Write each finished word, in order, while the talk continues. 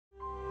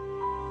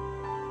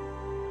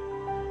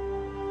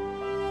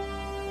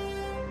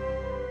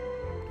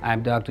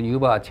I'm Dr.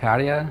 Yuba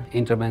Acharya,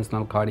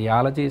 interventional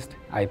cardiologist.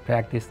 I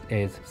practice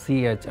as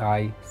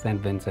CHI St.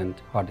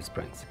 Vincent, Hot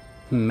Springs.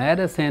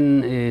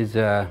 Medicine is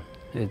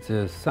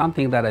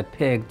something that I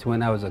picked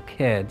when I was a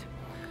kid.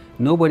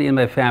 Nobody in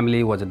my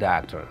family was a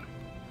doctor.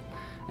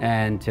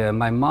 And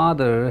my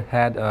mother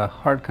had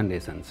heart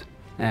conditions,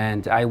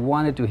 and I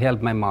wanted to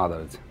help my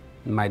mother.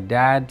 My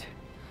dad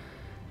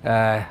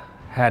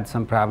had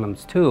some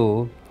problems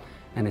too,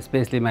 and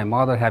especially my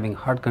mother having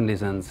heart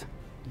conditions.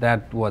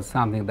 That was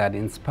something that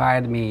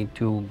inspired me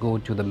to go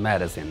to the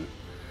medicine,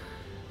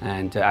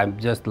 and I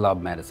just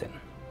love medicine.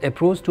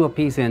 Approach to a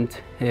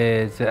patient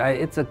is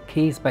it's a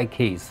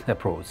case-by-case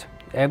approach.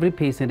 Every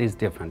patient is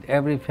different,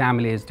 every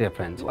family is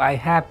different. I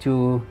have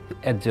to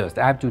adjust,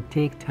 I have to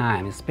take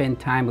time, spend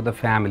time with the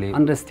family,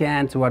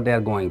 understand what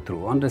they're going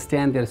through,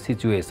 understand their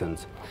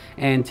situations,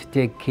 and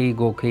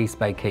go case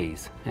by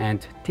case,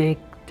 and take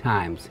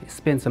time,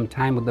 spend some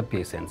time with the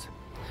patients,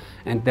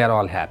 and they're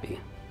all happy.